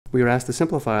we are asked to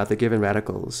simplify the given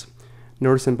radicals.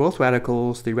 Notice in both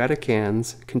radicals, the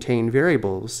radicands contain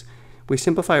variables. We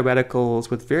simplify radicals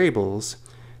with variables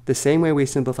the same way we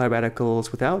simplify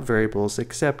radicals without variables,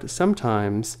 except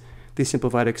sometimes the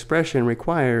simplified expression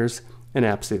requires an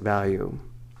absolute value.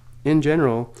 In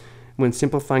general, when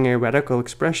simplifying a radical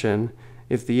expression,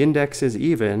 if the index is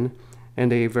even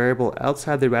and a variable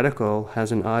outside the radical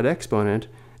has an odd exponent,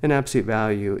 an absolute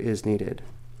value is needed.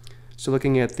 So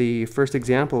looking at the first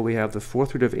example, we have the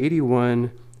fourth root of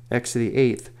 81 x to the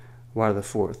 8th y to the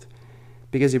 4th.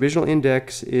 Because the original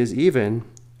index is even,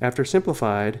 after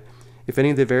simplified, if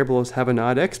any of the variables have an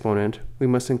odd exponent, we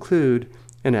must include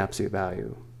an absolute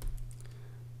value.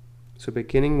 So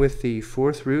beginning with the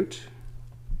fourth root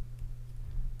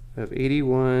of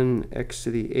 81 x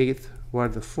to the 8th y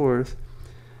to the 4th,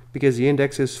 because the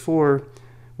index is 4,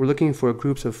 we're looking for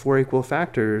groups of 4 equal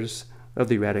factors of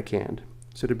the radicand.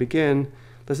 So to begin,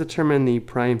 let's determine the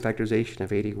prime factorization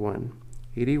of 81.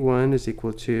 81 is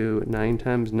equal to 9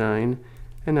 times 9,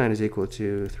 and 9 is equal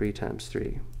to 3 times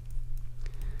 3.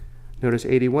 Notice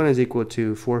 81 is equal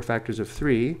to 4 factors of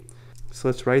 3, so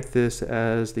let's write this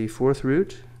as the fourth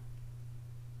root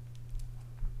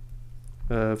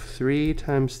of 3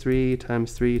 times 3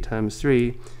 times 3 times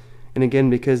 3. And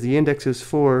again, because the index is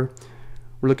 4,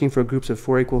 we're looking for groups of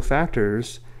 4 equal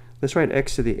factors. Let's write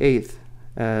x to the 8th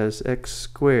as x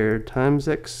squared times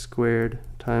x squared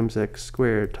times x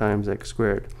squared times x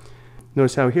squared.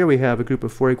 Notice how here we have a group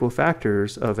of 4 equal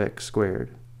factors of x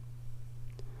squared.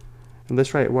 And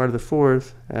let's write y to the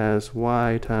 4th as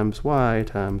y times y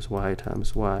times y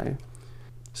times y.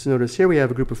 So notice here we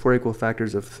have a group of 4 equal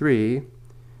factors of 3.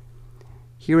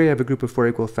 Here we have a group of 4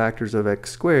 equal factors of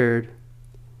x squared.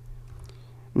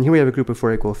 And here we have a group of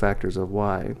 4 equal factors of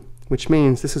y, which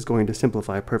means this is going to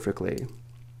simplify perfectly.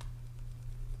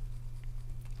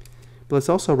 But let's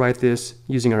also write this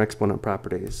using our exponent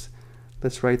properties.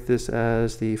 Let's write this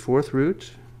as the fourth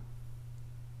root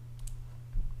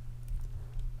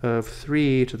of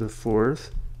 3 to the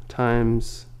 4th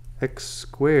times x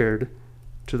squared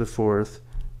to the 4th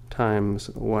times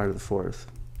y to the 4th.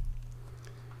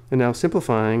 And now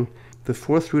simplifying, the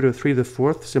fourth root of 3 to the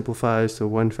 4th simplifies to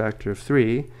 1 factor of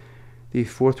 3. The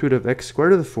fourth root of x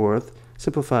squared to the 4th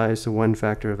simplifies to 1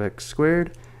 factor of x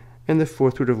squared. And the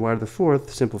fourth root of y to the 4th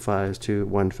simplifies to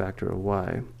 1 factor of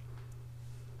y.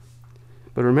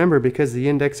 But remember, because the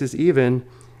index is even,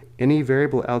 any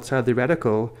variable outside the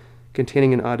radical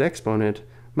containing an odd exponent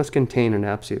must contain an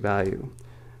absolute value.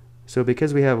 So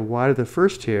because we have y to the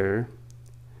first here,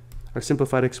 our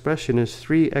simplified expression is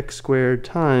 3x squared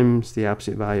times the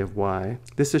absolute value of y.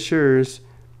 This assures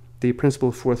the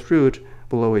principal fourth root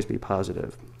will always be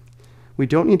positive. We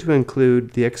don't need to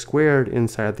include the x squared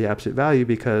inside the absolute value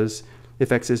because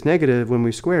if x is negative when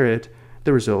we square it,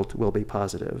 the result will be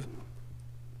positive.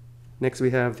 Next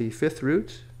we have the fifth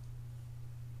root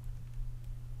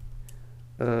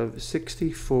of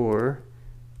 64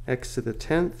 x to the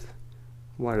 10th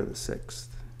y to the 6th.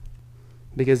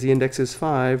 Because the index is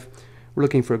 5, we're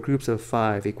looking for groups of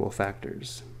 5 equal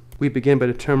factors. We begin by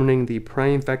determining the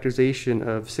prime factorization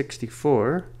of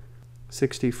 64.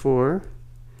 64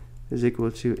 is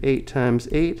equal to 8 times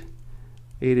 8.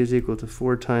 8 is equal to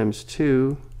 4 times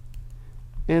 2.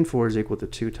 And 4 is equal to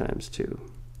 2 times 2.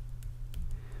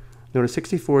 Notice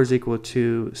 64 is equal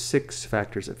to 6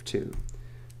 factors of 2.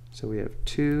 So we have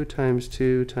 2 times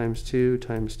 2 times 2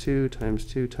 times 2 times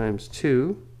 2 times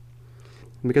 2.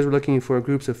 And because we're looking for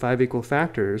groups of 5 equal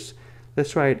factors,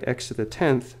 let's write x to the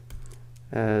 10th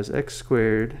as x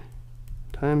squared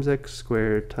times x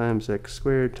squared times x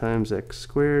squared times x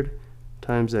squared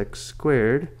times x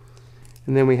squared.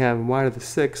 And then we have y to the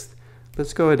 6th.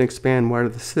 Let's go ahead and expand y to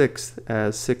the 6th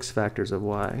as 6 factors of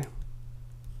y.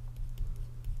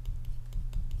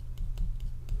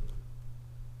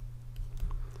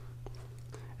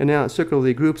 And now circle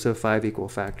the groups of 5 equal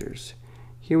factors.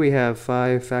 Here we have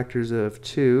 5 factors of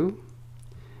 2.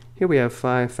 Here we have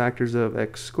 5 factors of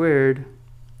x squared.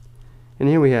 And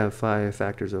here we have 5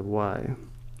 factors of y.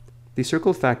 The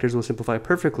circled factors will simplify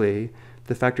perfectly.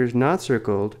 The factors not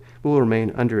circled will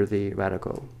remain under the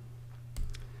radical.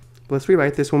 But let's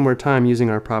rewrite this one more time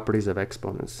using our properties of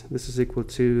exponents. This is equal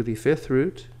to the fifth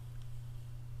root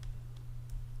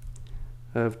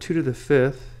of 2 to the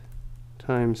 5th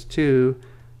times 2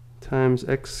 times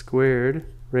x squared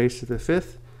raised to the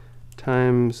 5th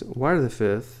times y to the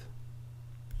 5th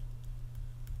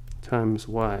times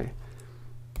y.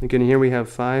 Again, here we have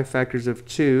 5 factors of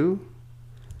 2,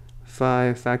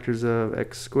 5 factors of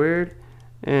x squared,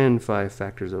 and 5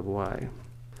 factors of y.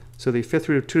 So the fifth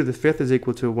root of 2 to the 5th is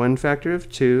equal to 1 factor of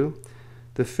 2,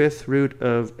 the fifth root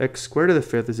of x squared to the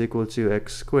fifth is equal to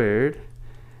x squared,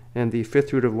 and the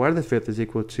fifth root of y to the fifth is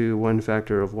equal to 1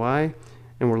 factor of y,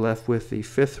 and we're left with the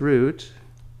fifth root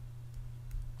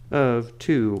of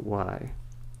 2y.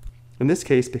 In this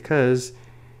case, because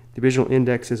the original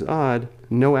index is odd,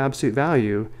 no absolute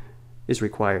value is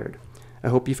required. I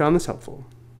hope you found this helpful.